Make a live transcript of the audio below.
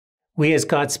We as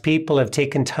God's people have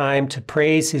taken time to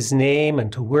praise his name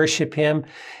and to worship him.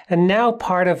 And now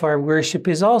part of our worship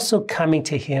is also coming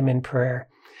to him in prayer.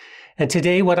 And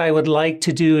today what I would like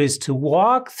to do is to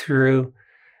walk through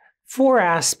 4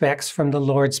 aspects from the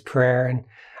Lord's Prayer. And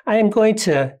I am going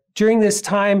to, during this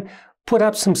time, put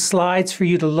up some slides for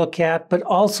you to look at, but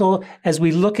also as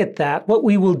we look at that, what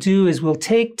we will do is we'll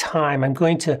take time. I'm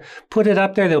going to put it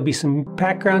up there. There'll be some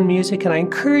background music, and I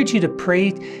encourage you to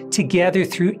pray together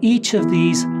through each of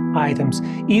these items,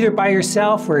 either by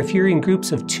yourself or if you're in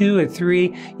groups of 2 or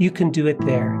 3, you can do it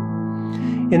there.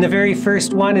 In the very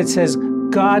first one, it says,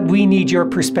 God, we need your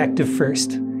perspective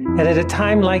first. And at a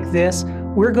time like this,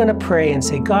 we're going to pray and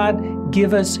say, God,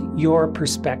 give us your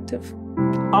perspective.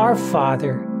 Our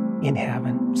Father in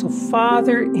heaven. So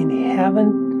Father in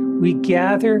heaven, we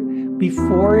gather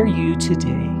before you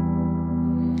today.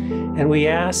 And we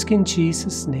ask in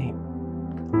Jesus' name,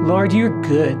 Lord, you're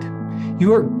good.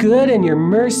 You are good and your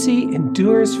mercy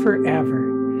endures forever.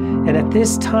 And at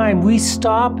this time, we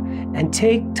stop and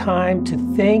take time to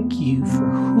thank you for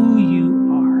who you are.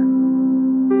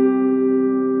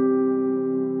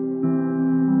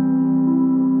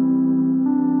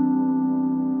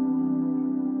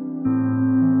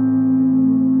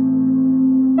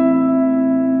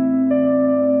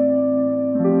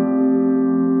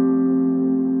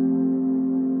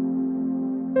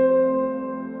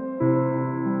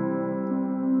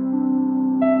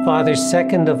 Father,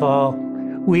 second of all,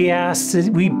 we ask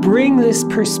that we bring this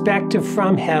perspective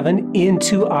from heaven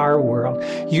into our world.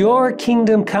 Your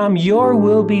kingdom come, your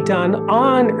will be done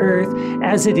on earth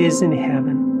as it is in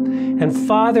heaven. And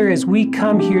Father, as we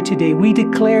come here today, we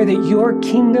declare that your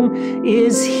kingdom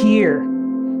is here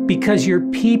because your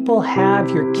people have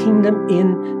your kingdom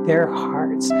in their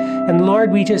hearts. And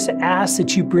Lord, we just ask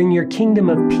that you bring your kingdom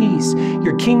of peace,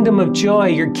 your kingdom of joy,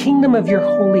 your kingdom of your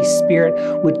Holy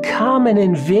Spirit would come and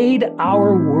invade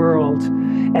our world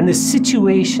and the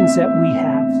situations that we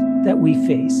have, that we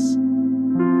face.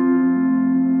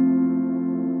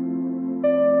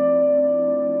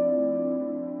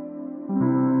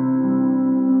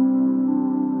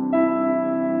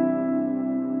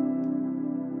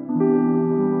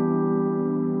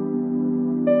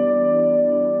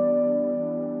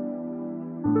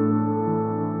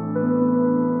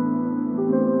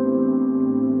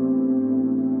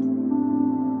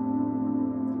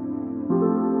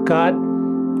 God,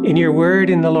 in your word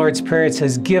in the Lord's Prayer, it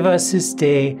says, give us this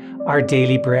day our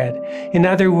daily bread. In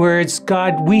other words,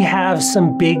 God, we have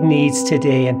some big needs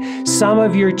today, and some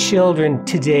of your children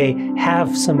today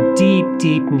have some deep,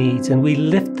 deep needs, and we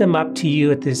lift them up to you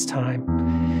at this time.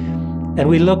 And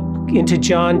we look into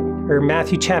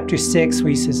Matthew chapter 6, where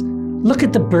he says, look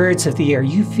at the birds of the air,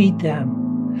 you feed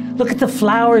them. Look at the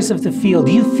flowers of the field,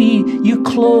 you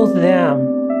clothe them.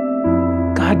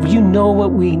 God, you know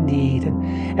what we need,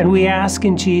 and we ask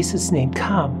in Jesus' name,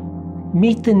 come,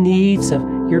 meet the needs of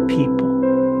your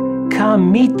people.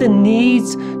 Come, meet the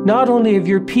needs not only of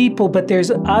your people, but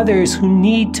there's others who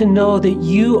need to know that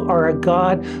you are a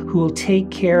God who will take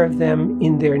care of them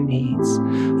in their needs.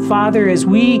 Father, as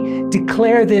we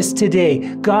declare this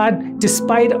today, God,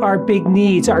 despite our big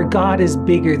needs, our God is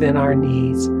bigger than our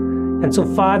needs. And so,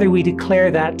 Father, we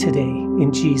declare that today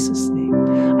in Jesus' name.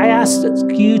 I ask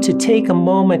you to take a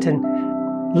moment and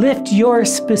lift your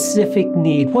specific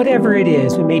need, whatever it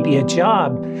is. It may be a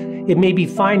job, it may be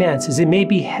finances, it may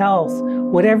be health,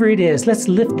 whatever it is. Let's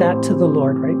lift that to the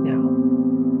Lord right now.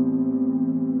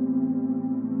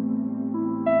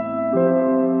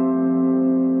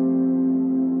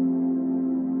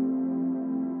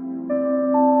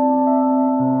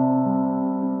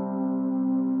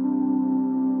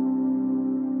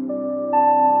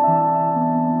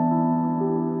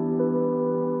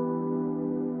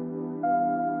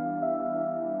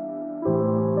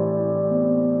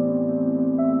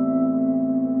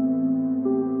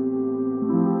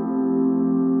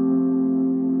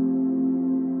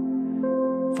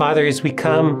 Father, as we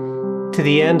come to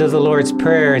the end of the Lord's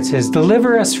Prayer, it says,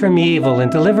 deliver us from evil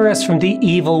and deliver us from the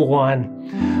evil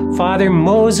one. Father,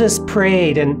 Moses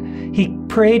prayed, and he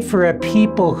prayed for a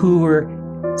people who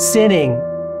were sinning,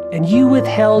 and you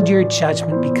withheld your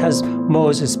judgment because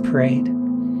Moses prayed.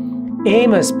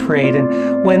 Amos prayed,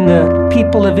 and when the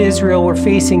people of Israel were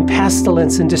facing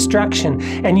pestilence and destruction,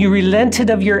 and you relented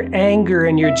of your anger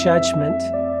and your judgment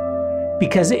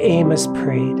because Amos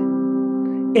prayed.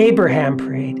 Abraham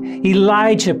prayed,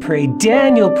 Elijah prayed,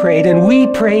 Daniel prayed, and we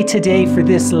pray today for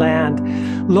this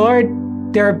land. Lord,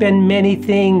 there have been many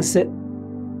things that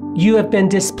you have been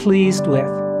displeased with.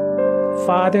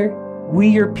 Father, we,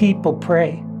 your people,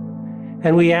 pray.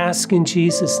 And we ask in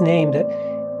Jesus' name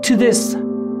that to this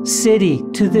city,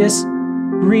 to this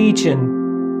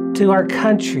region, to our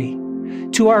country,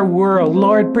 to our world.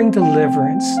 Lord, bring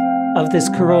deliverance of this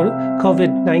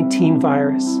COVID-19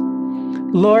 virus.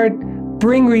 Lord,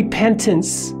 bring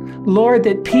repentance. Lord,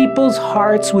 that people's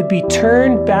hearts would be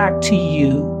turned back to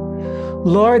you.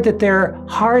 Lord, that their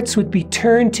hearts would be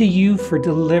turned to you for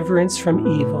deliverance from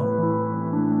evil.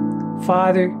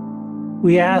 Father,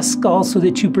 we ask also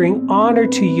that you bring honor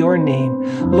to your name.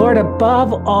 Lord,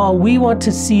 above all, we want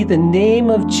to see the name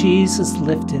of Jesus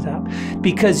lifted up,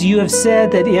 because you have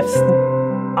said that if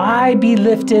I be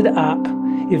lifted up,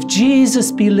 if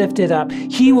Jesus be lifted up,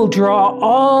 he will draw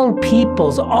all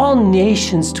peoples, all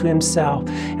nations to himself.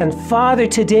 And Father,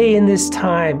 today in this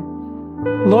time,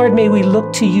 Lord, may we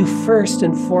look to you first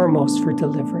and foremost for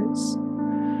deliverance.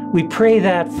 We pray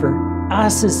that for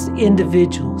us as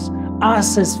individuals,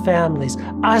 us as families,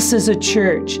 us as a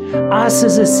church, us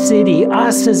as a city,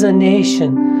 us as a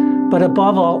nation, but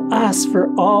above all, us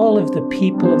for all of the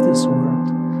people of this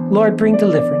world. Lord, bring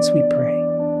deliverance, we pray.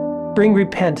 Bring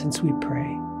repentance, we pray.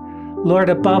 Lord,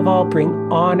 above all, bring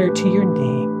honor to your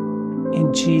name.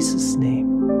 In Jesus'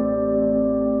 name,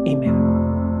 amen.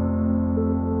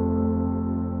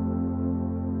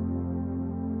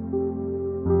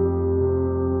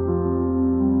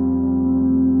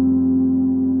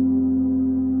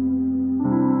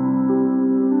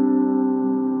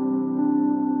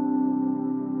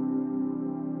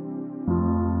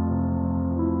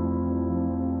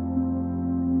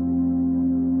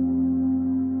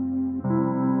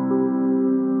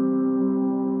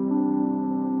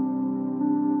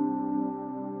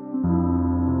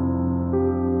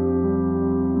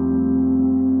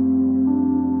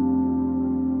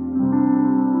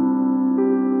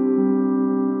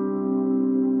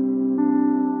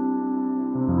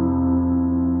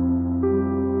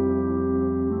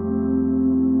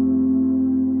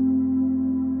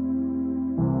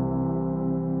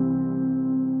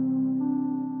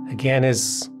 Again,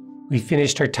 as we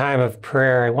finished our time of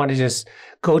prayer, I want to just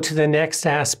go to the next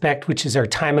aspect, which is our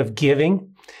time of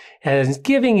giving. And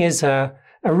giving is a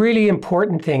really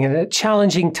important thing. And at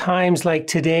challenging times like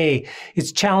today,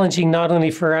 it's challenging not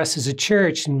only for us as a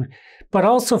church, but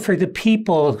also for the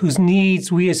people whose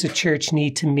needs we as a church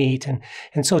need to meet.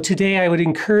 And so today I would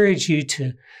encourage you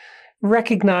to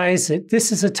recognize that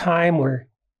this is a time where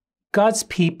God's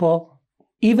people,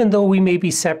 even though we may be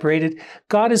separated,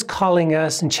 God is calling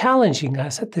us and challenging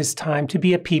us at this time to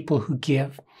be a people who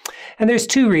give. And there's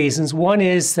two reasons. One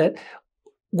is that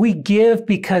we give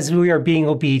because we are being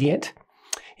obedient.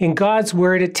 In God's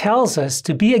word, it tells us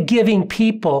to be a giving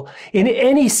people in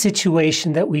any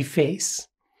situation that we face.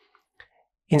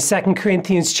 In 2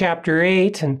 Corinthians chapter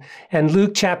 8 and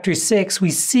Luke chapter 6, we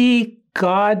see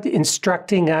God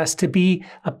instructing us to be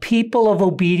a people of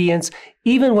obedience,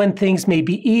 even when things may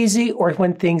be easy or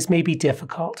when things may be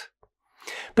difficult.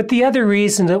 But the other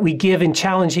reason that we give in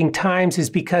challenging times is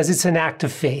because it's an act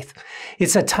of faith.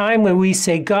 It's a time when we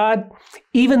say, God,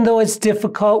 even though it's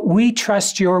difficult, we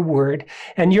trust your word,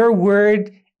 and your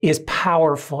word is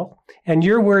powerful. And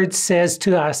your word says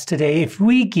to us today, if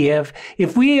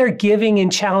we are giving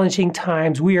in challenging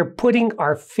times, we are putting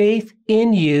our faith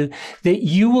in you that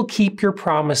you will keep your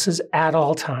promises at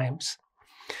all times.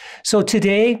 So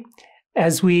today,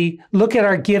 as we look at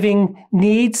our giving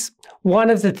needs,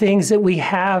 one of the things that we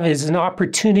have is an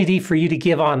opportunity for you to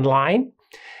give online.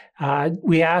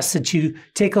 We ask that you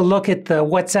take a look at the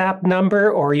WhatsApp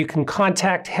number, or you can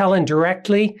contact Helen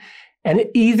directly. And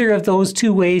either of those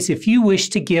two ways, if you wish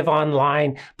to give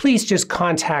online, please just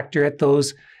contact her at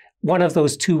one of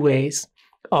those two ways.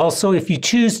 Also, if you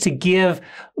choose to give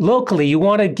locally, you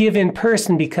want to give in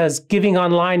person because giving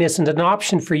online isn't an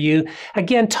option for you,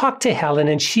 again, talk to Helen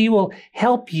and she will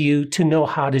help you to know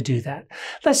how to do that.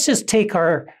 Let's just take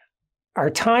our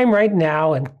time right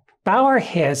now and bow our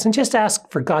heads and just ask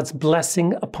for God's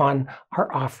blessing upon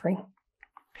our offering.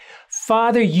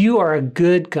 Father, you are a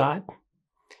good God.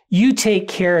 You take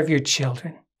care of your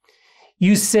children.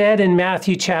 You said in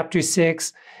Matthew chapter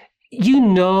 6, you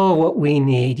know what we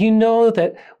need. You know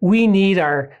that we need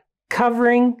our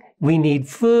covering, we need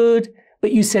food,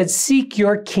 but you said, seek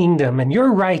your kingdom and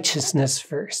your righteousness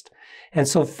first. And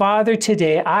so, Father,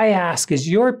 today I ask as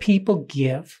your people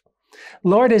give,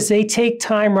 Lord, as they take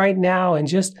time right now and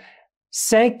just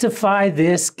sanctify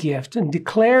this gift and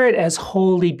declare it as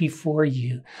holy before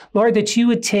you. Lord, that you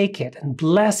would take it and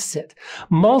bless it,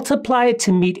 multiply it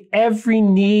to meet every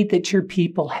need that your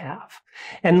people have.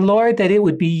 And Lord, that it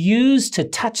would be used to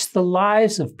touch the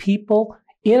lives of people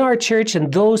in our church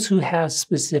and those who have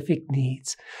specific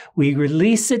needs. We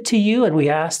release it to you and we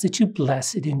ask that you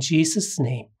bless it in Jesus'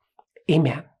 name.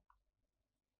 Amen.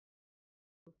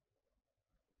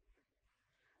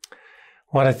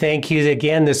 I want to thank you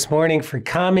again this morning for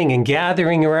coming and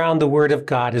gathering around the Word of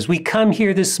God. As we come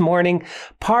here this morning,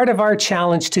 part of our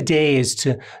challenge today is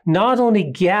to not only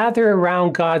gather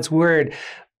around God's Word,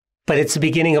 but it's the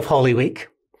beginning of Holy Week.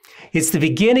 It's the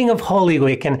beginning of Holy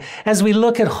Week. And as we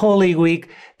look at Holy Week,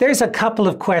 there's a couple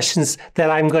of questions that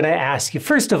I'm going to ask you.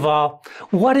 First of all,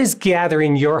 what is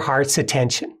gathering your heart's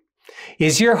attention?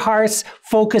 Is your heart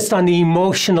focused on the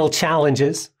emotional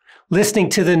challenges? Listening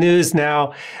to the news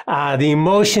now, the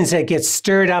emotions that get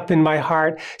stirred up in my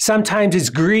heart, sometimes it's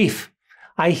grief.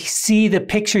 I see the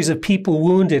pictures of people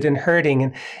wounded and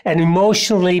hurting, and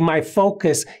emotionally my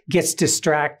focus gets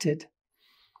distracted.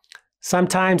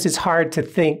 Sometimes it's hard to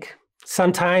think.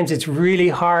 Sometimes it's really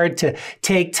hard to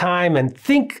take time and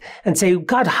think and say,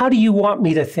 God, how do you want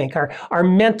me to think? Our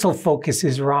mental focus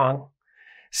is wrong.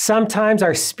 Sometimes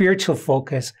our spiritual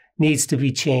focus needs to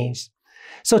be changed.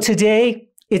 So today,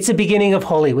 it's the beginning of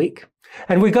Holy Week,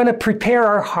 and we're going to prepare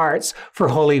our hearts for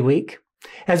Holy Week.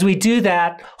 As we do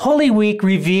that, Holy Week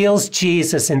reveals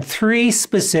Jesus in 3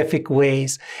 specific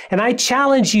ways. And I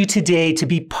challenge you today to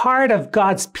be part of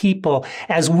God's people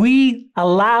as we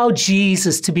allow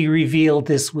Jesus to be revealed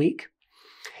this week.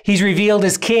 He's revealed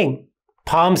as King,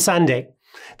 Palm Sunday,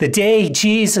 the day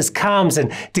Jesus comes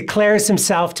and declares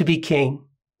himself to be King.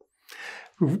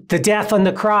 The death on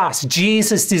the cross,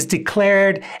 Jesus is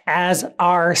declared as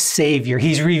our Savior.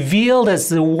 He's revealed as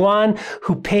the one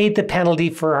who paid the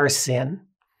penalty for our sin.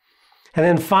 And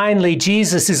then finally,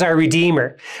 Jesus is our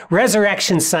Redeemer.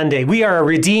 Resurrection Sunday, we are a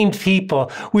redeemed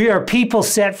people. We are people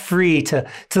set free to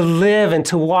live and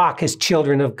to walk as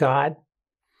children of God.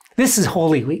 This is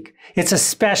Holy Week. It's a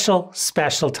special,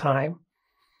 special time.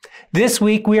 This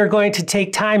week, we are going to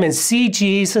take time and see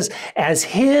Jesus as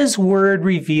his word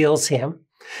reveals him.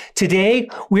 Today,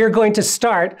 we are going to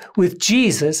start with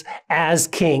Jesus as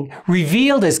King,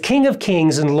 revealed as King of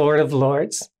Kings and Lord of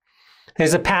Lords.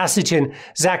 There's a passage in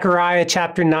Zechariah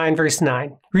chapter 9, verse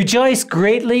 9. Rejoice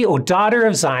greatly, O daughter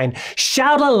of Zion.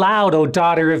 Shout aloud, O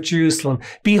daughter of Jerusalem.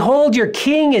 Behold, your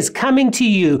King is coming to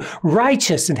you,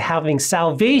 righteous and having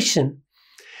salvation,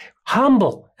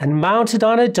 humble and mounted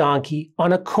on a donkey,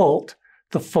 on a colt,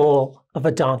 the foal of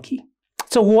a donkey.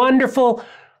 It's a wonderful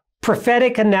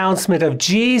prophetic announcement of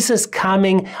Jesus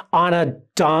coming on a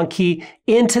donkey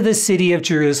into the city of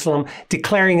Jerusalem,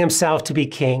 declaring himself to be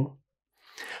king.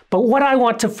 But what I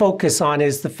want to focus on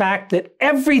is the fact that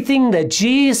everything that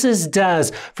Jesus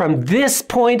does from this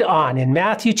point on in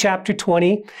Matthew chapter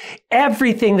 20,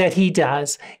 everything that he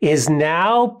does is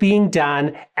now being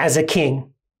done as a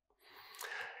king.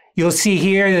 You'll see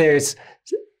here there's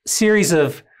a series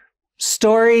of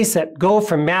stories that go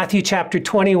from Matthew chapter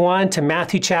 21 to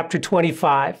Matthew chapter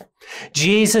 25.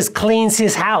 Jesus cleans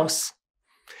his house.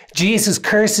 Jesus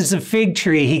curses a fig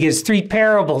tree. He gives 3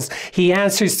 parables. He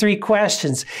answers 3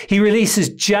 questions. He releases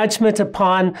judgment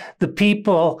upon the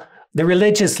people, the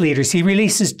religious leaders. He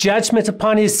releases judgment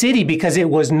upon his city because it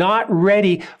was not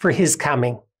ready for his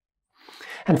coming.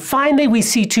 And finally, we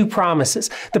see 2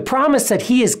 promises. The promise that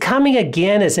he is coming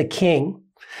again as a king,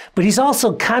 but he's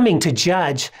also coming to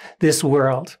judge this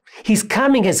world. He's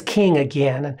coming as king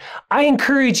again. And I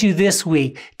encourage you this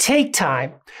week, take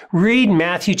time, read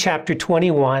Matthew chapter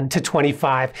 21 to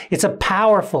 25. It's a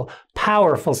powerful,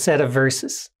 powerful set of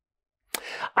verses.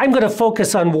 I'm going to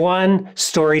focus on one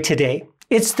story today.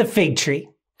 It's the fig tree,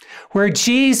 where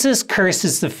Jesus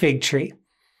curses the fig tree.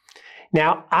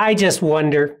 Now, I just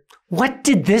wonder, what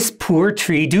did this poor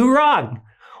tree do wrong?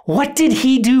 What did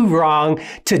he do wrong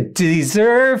to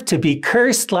deserve to be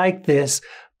cursed like this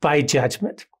by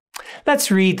judgment?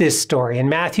 Let's read this story in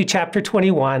Matthew chapter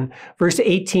 21, verse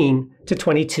 18 to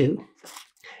 22.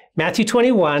 Matthew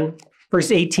 21,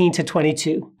 verse 18 to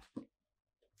 22.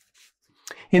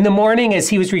 In the morning, as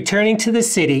he was returning to the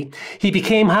city, he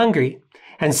became hungry,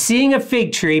 and seeing a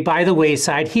fig tree by the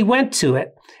wayside, he went to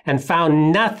it and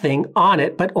found nothing on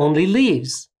it but only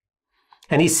leaves.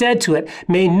 And he said to it,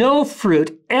 "May no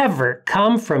fruit ever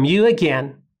come from you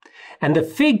again." And the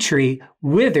fig tree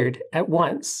withered at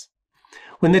once.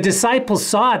 When the disciples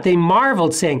saw it, they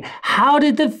marveled, saying, "How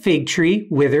did the fig tree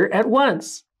wither at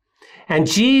once?" And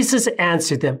Jesus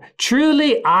answered them,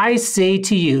 "Truly I say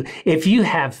to you, if you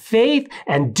have faith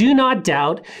and do not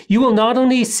doubt, you will not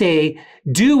only say,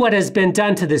 'Do what has been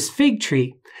done to this fig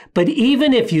tree,' but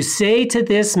even if you say to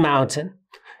this mountain,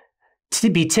 to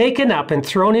be taken up and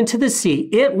thrown into the sea,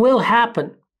 it will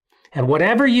happen. And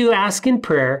whatever you ask in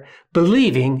prayer,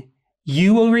 believing,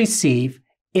 you will receive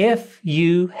if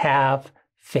you have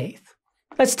faith."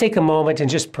 Let's take a moment and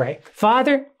just pray.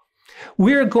 Father,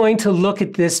 We're going to look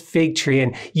at this fig tree,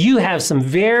 and you have some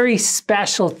very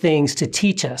special things to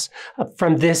teach us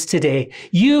from this today.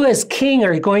 You as King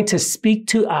are going to speak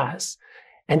to us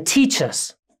and teach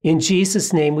us. In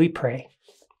Jesus' name we pray.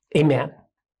 Amen.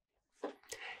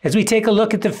 As we take a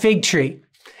look at the fig tree,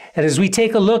 and as we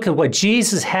take a look at what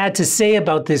Jesus had to say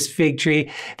about this fig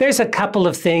tree, there's a couple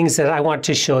of things that I want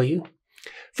to show you.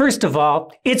 First of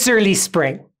all, it's early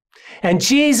spring, and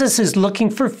Jesus is looking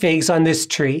for figs on this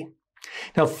tree.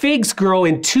 Now, figs grow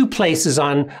in two places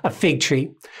on a fig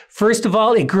tree. First of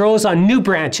all, it grows on new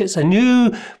branches. A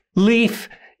new leaf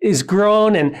is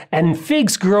grown, and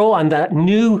figs grow on that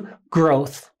new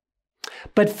growth.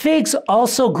 But figs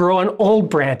also grow on old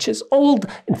branches.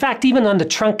 In fact, even on the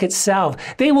trunk itself,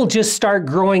 they will just start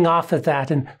growing off of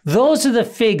that. And those are the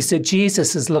figs that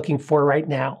Jesus is looking for right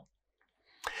now.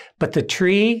 But the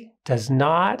tree does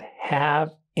not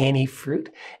have any fruit.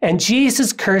 And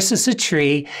Jesus curses the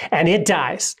tree, and it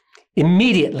dies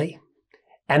immediately.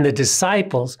 And the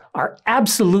disciples are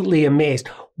absolutely amazed.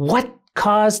 What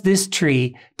caused this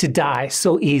tree to die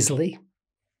so easily?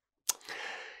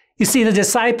 You see, the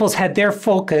disciples had their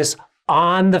focus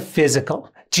on the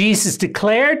physical. Jesus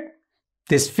declared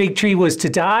this fig tree was to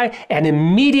die, and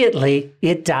immediately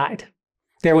it died.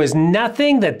 There was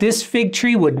nothing that this fig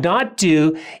tree would not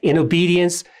do in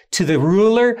obedience to the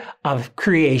ruler of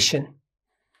creation.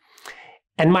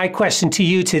 And my question to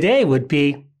you today would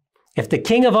be, if the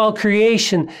King of all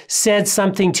creation said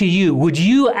something to you, would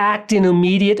you act in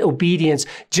immediate obedience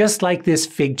just like this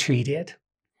fig tree did?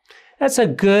 That's a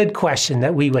good question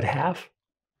that we would have.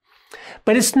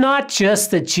 But it's not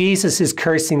just that Jesus is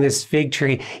cursing this fig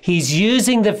tree. He's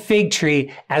using the fig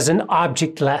tree as an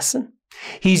object lesson.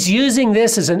 He's using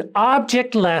this as an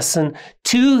object lesson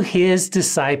to his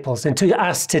disciples and to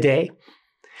us today.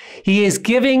 He is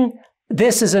giving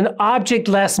this as an object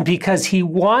lesson because he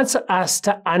wants us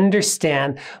to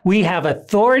understand we have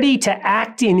authority to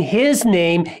act in his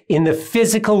name in the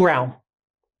physical realm.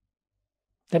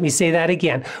 Let me say that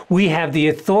again. We have the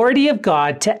authority of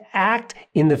God to act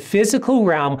in the physical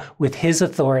realm with his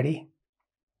authority.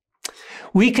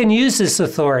 We can use this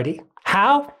authority.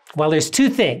 How? Well, there's two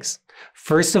things.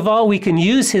 First of all, we can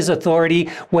use his authority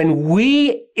when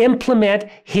we implement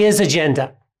his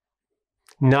agenda,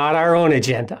 not our own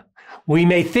agenda. We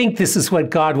may think this is what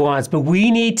God wants, but we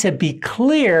need to be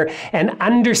clear and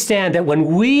understand that when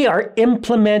we are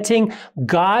implementing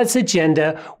God's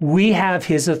agenda, we have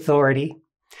his authority.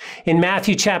 In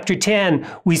Matthew chapter 10,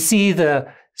 we see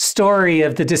the story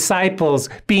of the disciples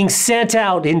being sent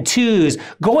out in twos,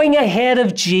 going ahead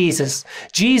of Jesus.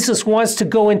 Jesus wants to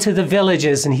go into the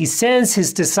villages, and he sends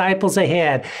his disciples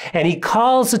ahead. And he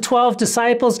calls the 12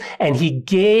 disciples, and he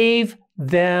gave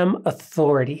them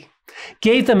authority.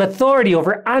 Gave them authority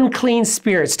over unclean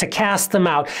spirits to cast them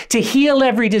out, to heal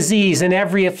every disease and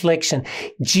every affliction.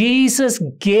 Jesus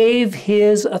gave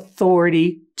his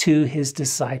authority to his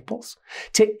disciples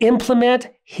to implement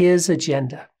his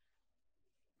agenda.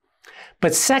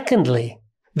 But secondly,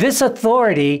 this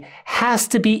authority has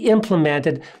to be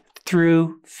implemented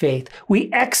through faith.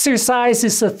 We exercise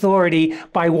this authority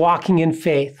by walking in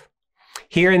faith.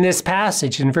 Here in this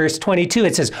passage, in verse 22,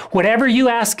 it says, whatever you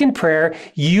ask in prayer,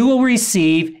 you will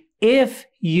receive if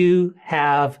you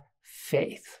have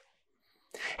faith.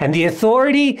 And the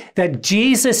authority that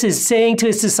Jesus is saying to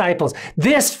his disciples,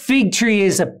 this fig tree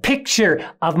is a picture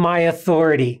of my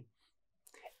authority.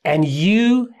 And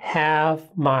you have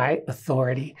my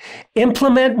authority.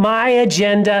 Implement my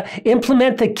agenda,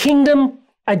 implement the kingdom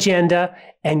agenda,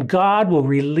 and God will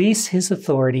release his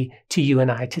authority to you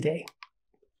and I today.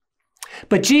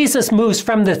 But Jesus moves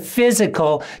from the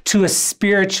physical to a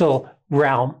spiritual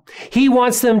realm. He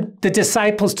wants the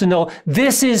disciples to know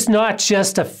this is not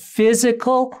just a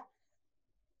physical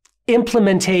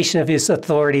implementation of his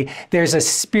authority. There's a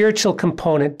spiritual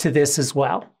component to this as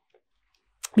well.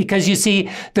 Because you see,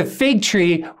 the fig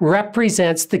tree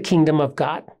represents the kingdom of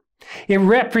God. It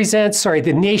represents,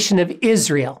 the nation of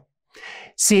Israel.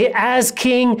 See, as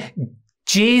king,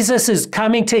 Jesus is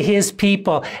coming to his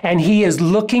people, and he is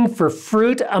looking for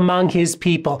fruit among his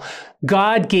people.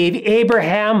 God gave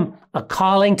Abraham a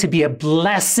calling to be a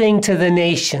blessing to the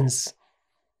nations,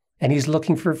 and he's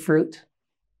looking for fruit,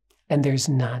 and there's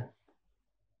none.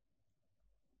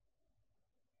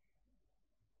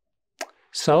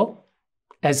 So,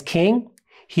 as king,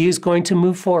 he is going to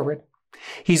move forward.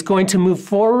 He's going to move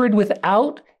forward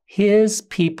without his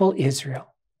people Israel.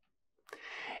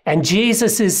 And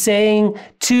Jesus is saying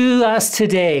to us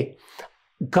today,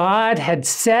 God had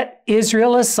set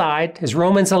Israel aside. As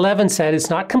Romans 11 said, it's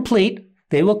not complete.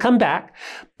 They will come back.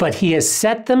 But he has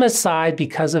set them aside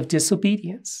because of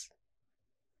disobedience.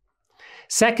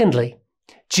 Secondly,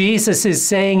 Jesus is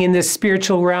saying in this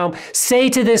spiritual realm, say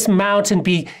to this mountain,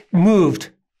 be moved,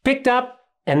 picked up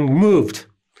and moved,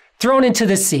 thrown into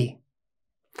the sea.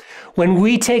 When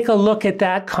we take a look at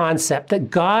that concept that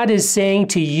God is saying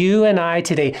to you and I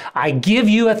today, I give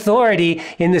you authority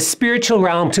in the spiritual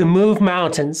realm to move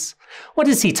mountains. What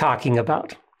is he talking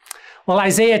about? Well,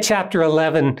 Isaiah chapter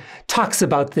 11 talks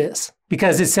about this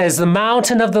because it says, the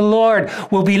mountain of the Lord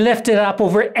will be lifted up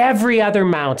over every other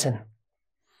mountain.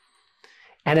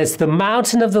 And as the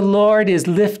mountain of the Lord is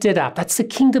lifted up, that's the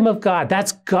kingdom of God.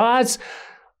 That's God's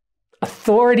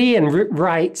authority and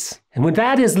rights. And when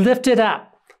that is lifted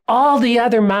up, all the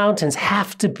other mountains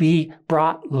have to be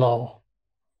brought low.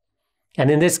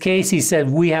 And in this case, he said,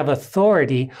 we have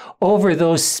authority over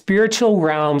those spiritual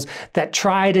realms that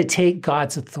try to take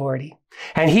God's authority.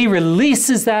 And he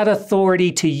releases that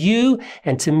authority to you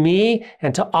and to me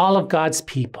and to all of God's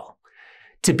people,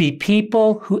 to be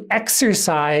people who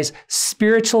exercise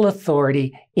spiritual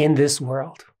authority in this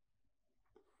world.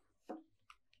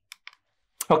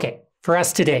 Okay, for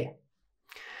us today,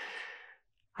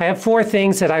 I have 4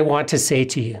 things that I want to say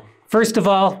to you. First of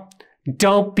all,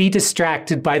 don't be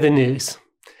distracted by the news.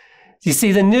 You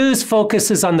see, the news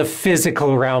focuses on the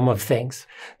physical realm of things.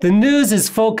 The news is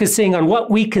focusing on what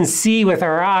we can see with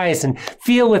our eyes and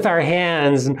feel with our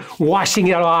hands and washing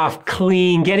it off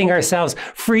clean, getting ourselves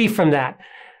free from that.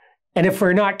 And if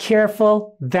we're not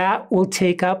careful, that will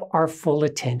take up our full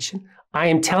attention. I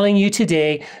am telling you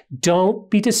today, don't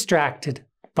be distracted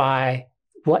by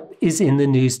what is in the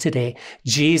news today.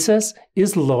 Jesus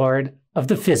is Lord of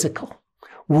the physical.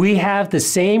 We have the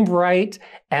same right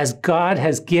as God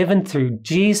has given through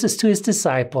Jesus to his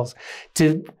disciples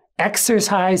to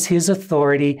exercise his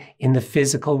authority in the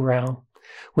physical realm.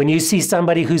 When you see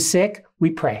somebody who's sick,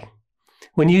 we pray.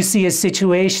 When you see a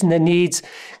situation that needs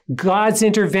God's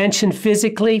intervention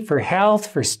physically for health,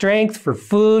 for strength, for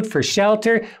food, for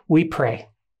shelter, we pray.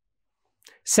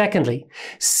 Secondly,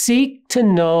 seek to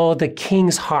know the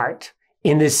king's heart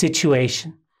in this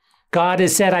situation. God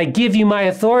has said, I give you my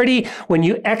authority when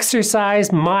you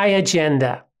exercise my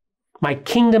agenda, my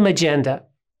kingdom agenda.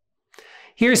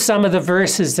 Here's some of the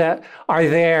verses that are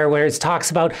there where it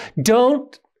talks about,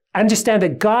 don't understand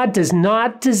that God does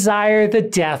not desire the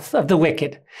death of the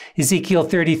wicked. Ezekiel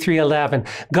 33:11.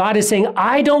 God is saying,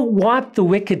 I don't want the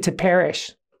wicked to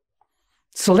perish.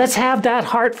 So let's have that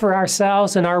heart for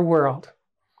ourselves and our world.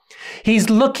 He's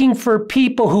looking for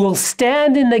people who will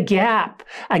stand in the gap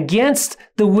against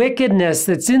the wickedness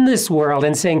that's in this world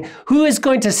and saying, who is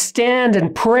going to stand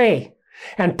and pray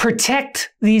and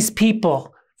protect these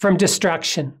people from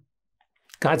destruction?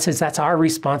 God says that's our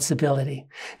responsibility.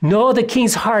 Know the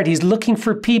king's heart. He's looking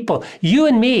for people, you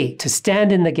and me, to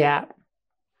stand in the gap.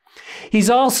 He's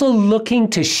also looking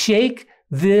to shake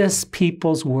this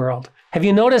people's world. Have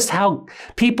you noticed how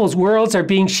people's worlds are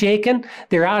being shaken?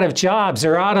 They're out of jobs,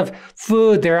 they're out of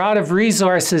food, they're out of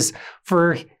resources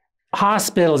for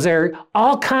hospitals, there are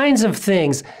all kinds of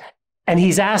things. And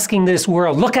he's asking this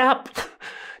world, look up.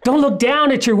 Don't look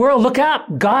down at your world, look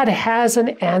up. God has an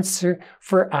answer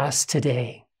for us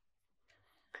today.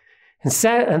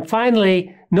 And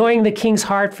finally, knowing the king's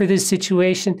heart for this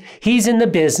situation, he's in the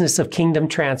business of kingdom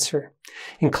transfer.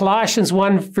 In Colossians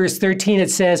 1 verse 13, it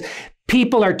says,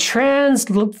 people are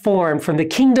transformed from the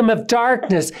kingdom of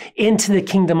darkness into the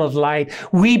kingdom of light.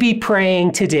 We be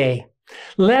praying today.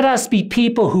 Let us be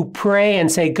people who pray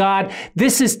and say, God,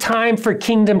 this is time for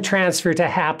kingdom transfer to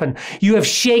happen. You have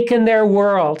shaken their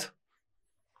world.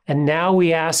 And now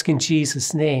we ask in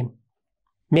Jesus' name,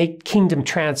 make kingdom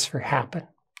transfer happen.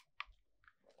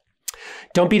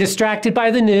 Don't be distracted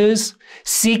by the news.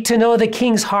 Seek to know the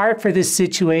king's heart for this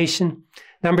situation.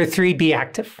 Number 3, be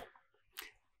active.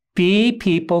 Be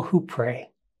people who pray.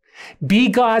 Be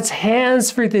God's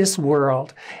hands for this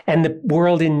world and the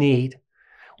world in need.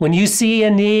 When you see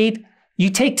a need, you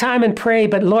take time and pray,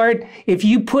 but Lord, if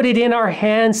you put it in our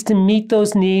hands to meet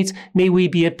those needs, may we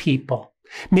be a people.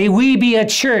 May we be a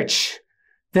church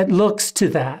that looks to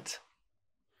that.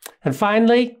 And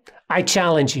finally, I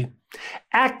challenge you,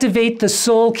 activate the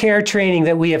soul care training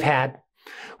that we have had.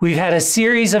 We've had a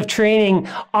series of training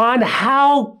on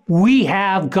how we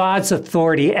have God's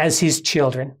authority as his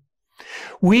children.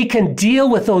 We can deal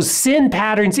with those sin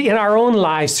patterns in our own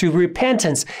lives through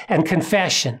repentance and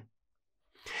confession.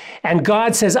 And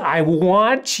God says, I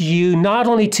want you not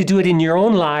only to do it in your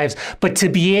own lives, but to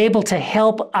be able to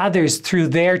help others through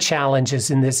their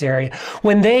challenges in this area.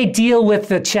 When they deal with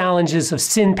the challenges of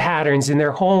sin patterns in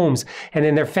their homes and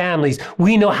in their families,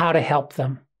 we know how to help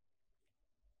them.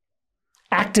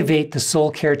 Activate the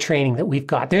soul care training that we've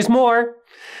got. There's more,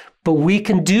 but we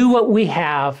can do what we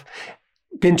have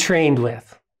been trained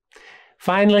with.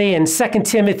 Finally, in 2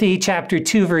 Timothy chapter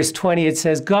 2, verse 20, it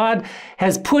says, God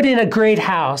has put in a great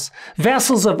house,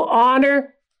 vessels of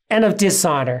honor and of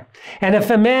dishonor. And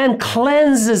if a man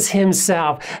cleanses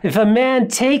himself, if a man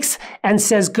takes and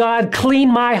says, God,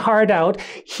 clean my heart out,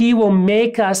 he will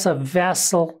make us a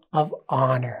vessel of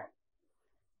honor.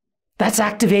 That's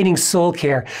activating soul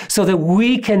care so that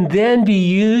we can then be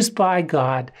used by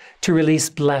God to release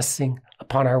blessing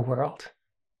upon our world.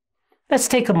 Let's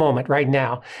take a moment right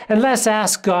now and let's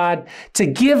ask God to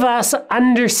give us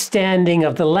understanding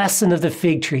of the lesson of the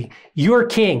fig tree. Your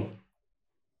King,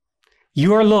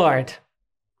 your Lord.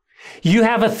 You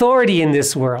have authority in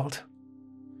this world.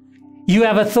 You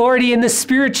have authority in the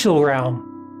spiritual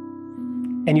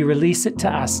realm, and you release it to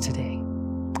us today.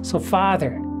 So,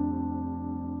 Father,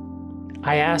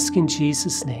 I ask in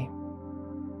Jesus' name.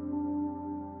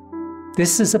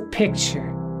 This is a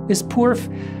picture. This poor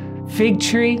fig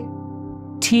tree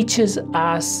teaches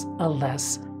us a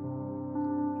lesson.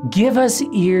 Give us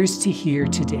ears to hear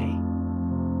today.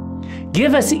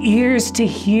 Give us ears to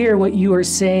hear what you are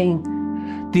saying.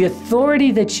 The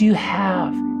authority that you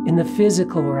have in the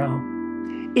physical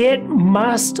realm, it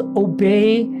must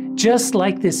obey just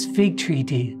like this fig tree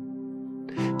did.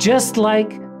 Just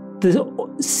like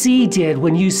the sea did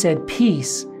when you said,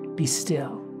 peace, be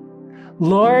still.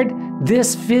 Lord,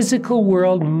 this physical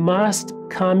world must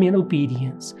come in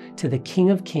obedience to the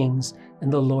King of Kings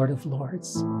and the Lord of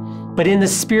Lords. But in the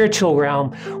spiritual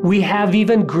realm, we have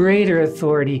even greater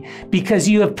authority because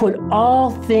you have put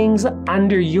all things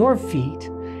under your feet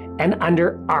and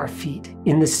under our feet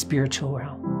in the spiritual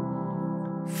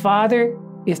realm. Father,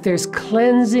 if there's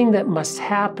cleansing that must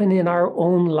happen in our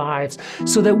own lives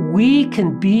so that we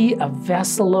can be a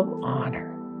vessel of honor,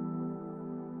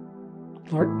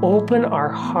 Lord, open our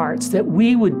hearts that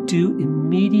we would do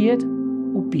immediate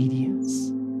obedience.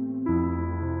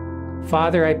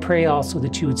 Father, I pray also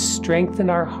that you would strengthen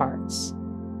our hearts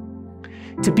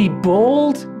to be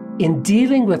bold in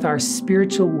dealing with our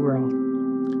spiritual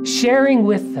world, sharing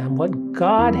with them what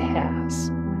God has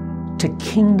to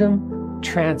kingdom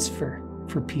transfer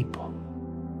for people.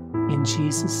 In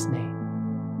Jesus'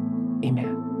 name,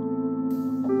 amen.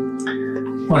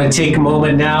 I want to take a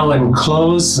moment now and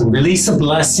close and release a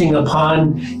blessing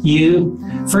upon you.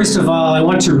 First of all, I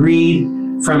want to read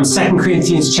from 2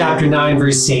 Corinthians chapter 9,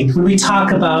 verse 8, when we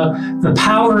talk about the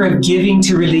power of giving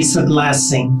to release a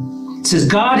blessing. It says,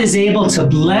 God is able to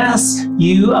bless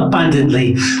you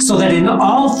abundantly, so that in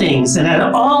all things and at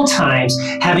all times,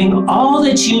 having all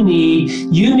that you need,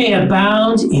 you may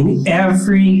abound in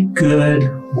every good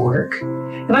work.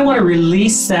 And I want to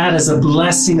release that as a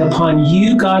blessing upon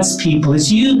you, God's people,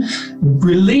 as you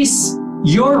release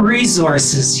your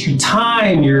resources, your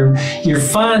time, your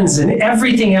funds, and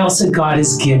everything else that God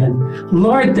has given.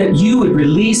 Lord, that you would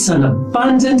release an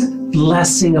abundant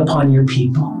blessing upon your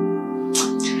people.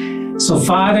 So,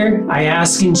 Father, I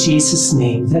ask in Jesus'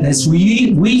 name that as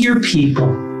we your people,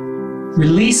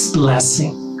 release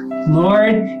blessing,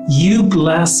 Lord, you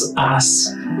bless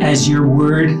us as your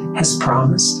word has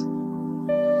promised.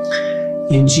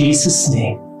 In Jesus'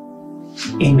 name,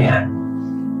 amen.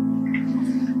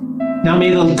 Now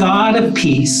may the God of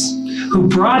peace, who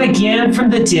brought again from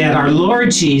the dead our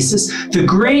Lord Jesus, the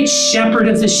great shepherd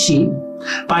of the sheep,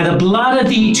 by the blood of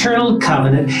the eternal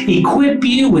covenant, equip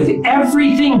you with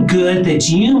everything good that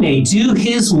you may do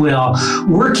his will,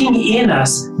 working in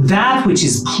us that which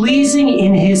is pleasing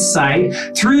in his sight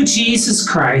through Jesus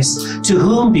Christ, to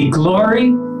whom be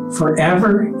glory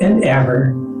forever and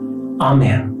ever.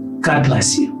 Amen. God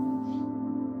bless you.